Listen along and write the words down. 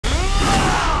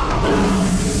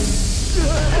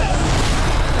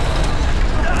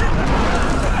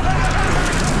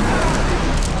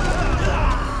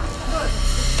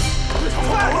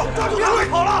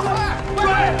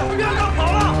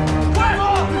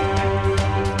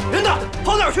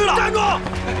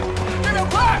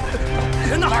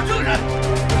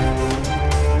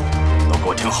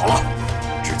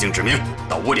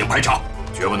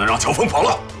绝不能让乔峰跑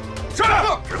了。是。指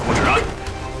挥指南，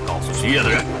告诉巡夜的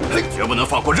人，绝不能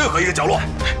放过任何一个角落。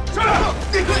是。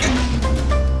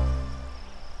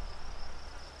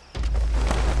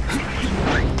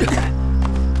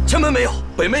前门没有，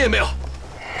北门也没有，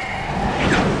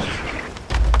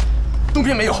东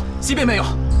边没有，西边没有。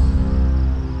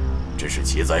真是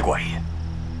奇哉怪也！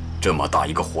这么大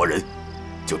一个活人，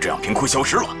就这样凭空消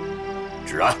失了。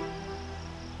芷安，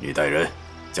你带人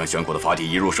将玄苦的法体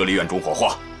移入舍利院中火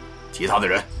化，其他的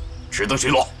人持灯巡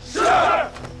逻。是。阿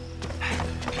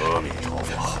弥陀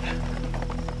佛。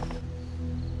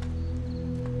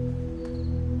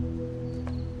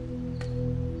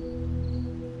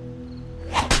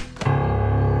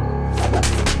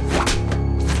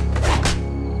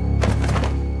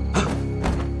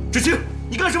知青，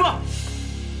你干什么？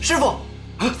师傅。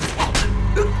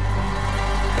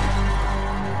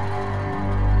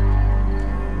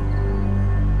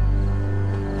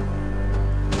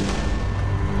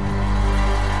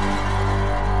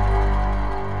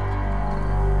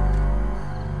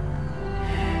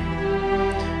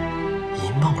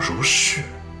如是。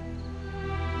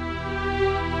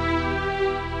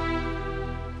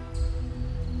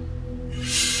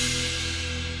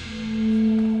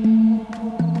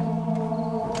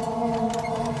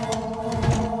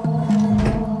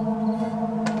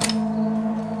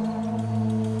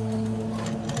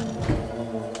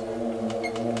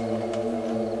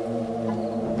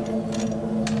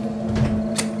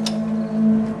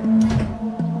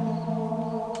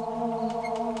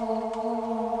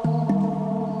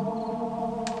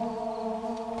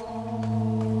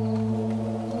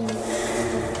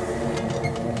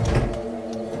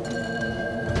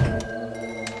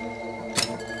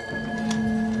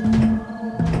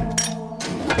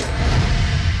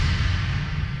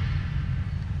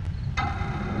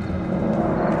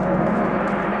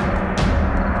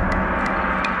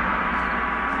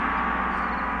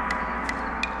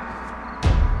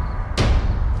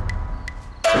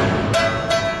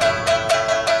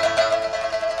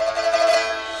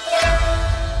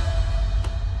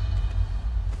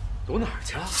躲哪儿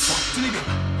去了？走，去那边。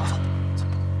好，走。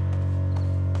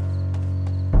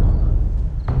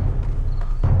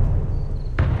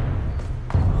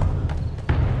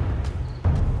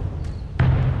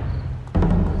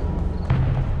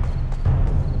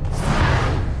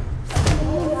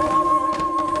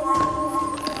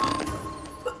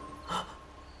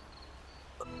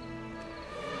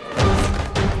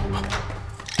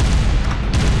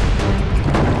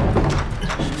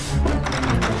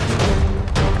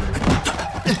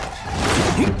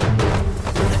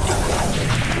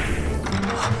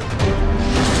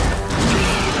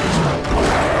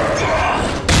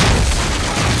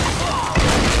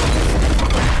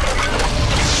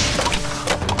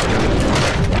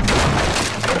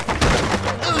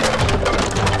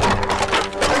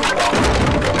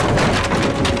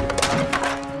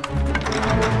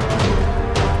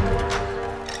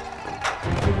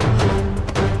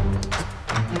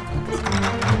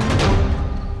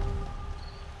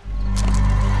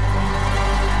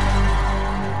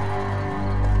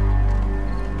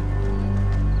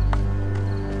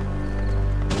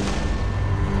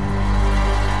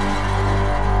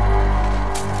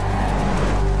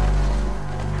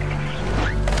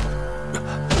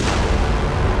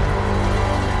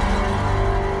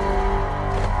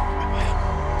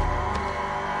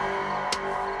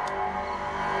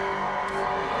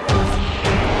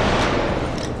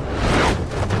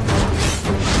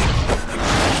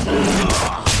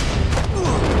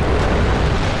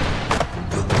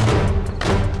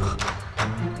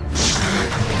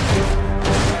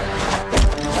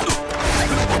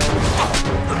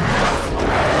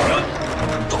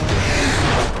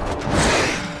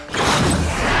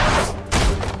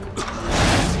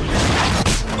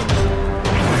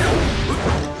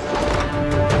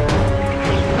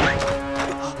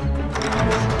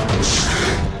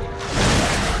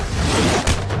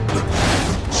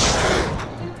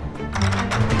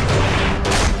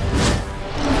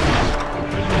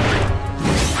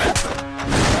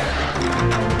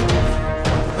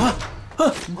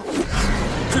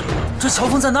这乔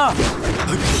峰在那儿，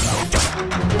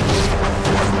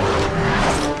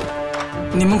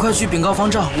你们快去禀告方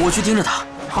丈，我去盯着他。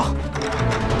好。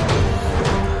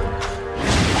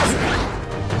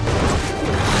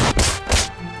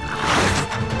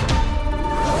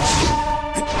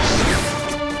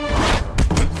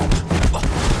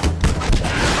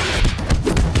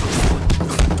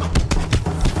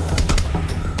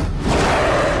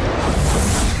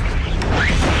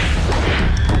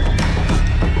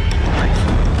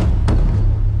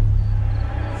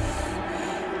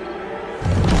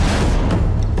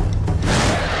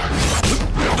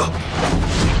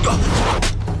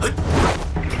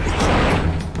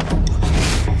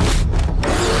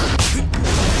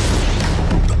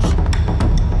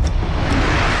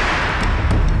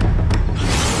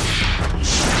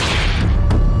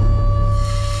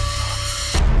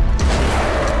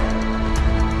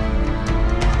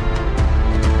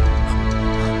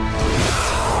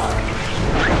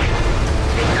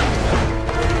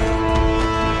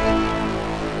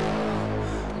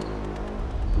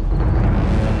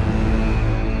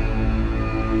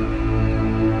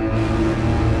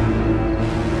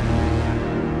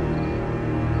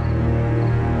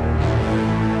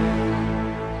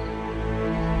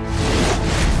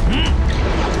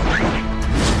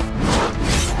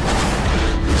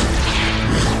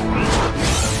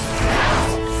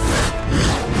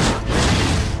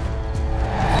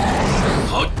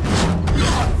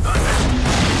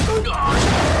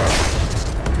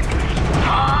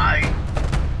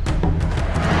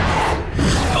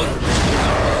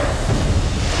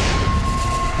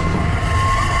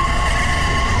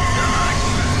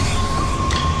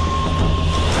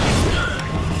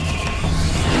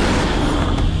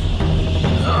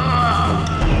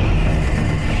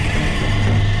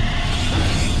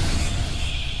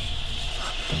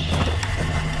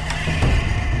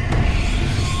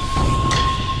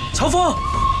乔峰！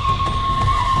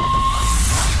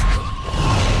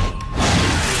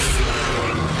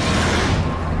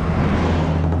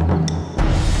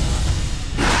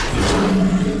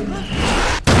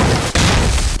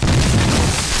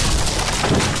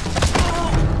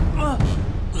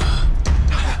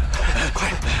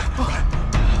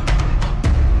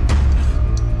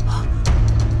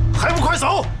还不快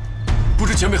走！不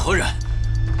知前辈何人？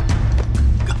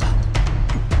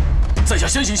在下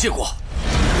先行谢过。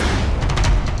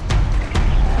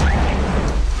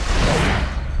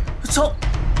走，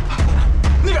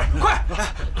那边快，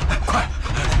快，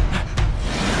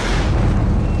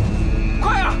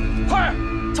快呀，快！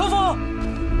乔峰！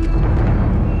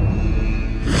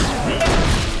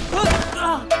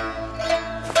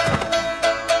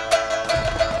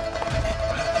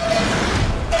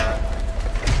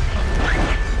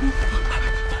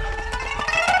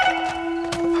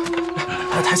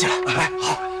抬起来，来，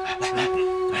好，来。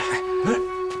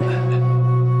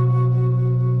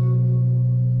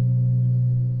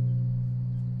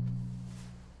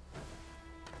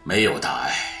没有大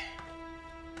碍，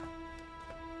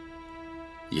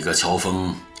一个乔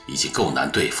峰已经够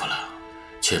难对付了，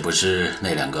却不知那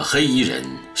2个黑衣人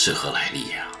是何来历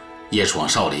呀？夜闯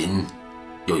少林，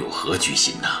又有何居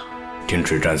心呐？听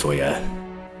止战所言，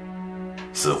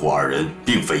似乎2人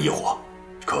并非一伙，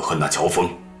可恨那乔峰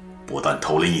不但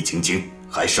偷了易筋经，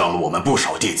还伤了我们不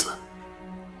少弟子，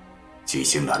机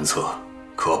心难测，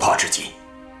可怕至极。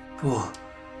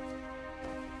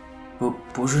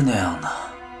不是那样的。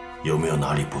有没有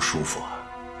哪里不舒服啊？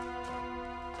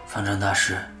方丈大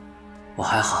师，我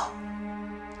还好，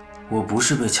我不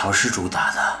是被乔施主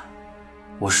打的，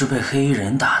我是被黑衣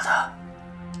人打的。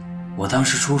我当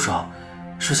时出手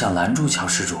是想拦住乔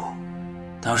施主，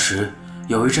当时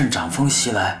有一阵掌风袭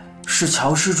来，是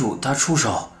乔施主他出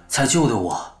手才救的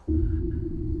我。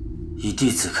以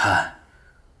弟子看，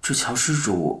这乔施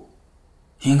主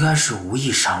应该是无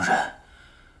意伤人，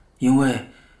因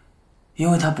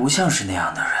为他不像是那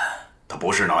样的人。他不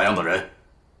是哪样的人？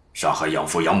杀害养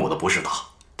父养母的不是他，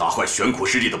打坏悬苦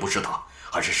师弟的不是他，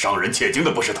还是伤人窃经的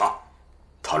不是他。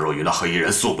他若与那黑衣人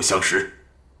素不相识，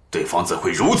对方怎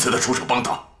会如此的出手帮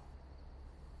他？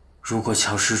如果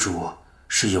乔施主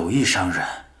是有意伤人，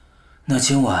那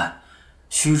今晚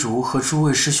虚竹和诸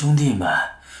位师兄弟们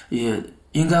也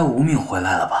应该无命回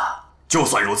来了吧？就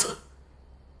算如此，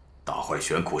打坏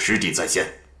悬苦师弟在先，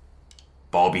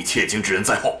包庇窃经之人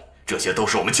在后，这些都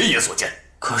是我们亲眼所见。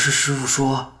可是师父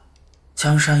说，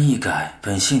江山易改，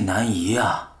本性难移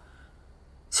啊。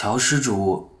乔施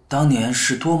主当年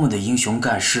是多么的英雄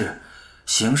盖世，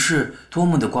行事多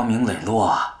么的光明磊落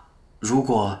啊！如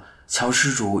果乔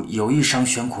施主有意伤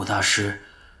悬苦大师，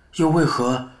又为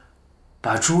何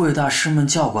把诸位大师们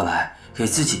叫过来，给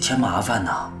自己添麻烦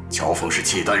呢？乔峰是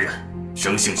契丹人，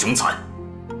生性凶残，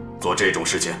做这种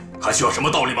事情还需要什么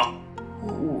道理吗？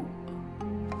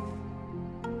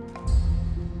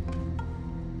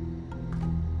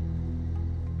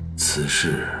此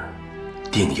事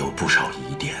定有不少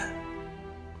疑点，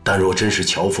但若真是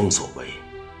乔峰所为，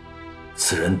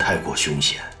此人太过凶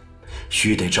险，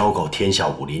须得昭告天下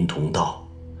武林同道，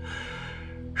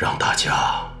让大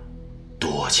家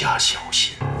多加小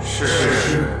心。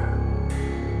是。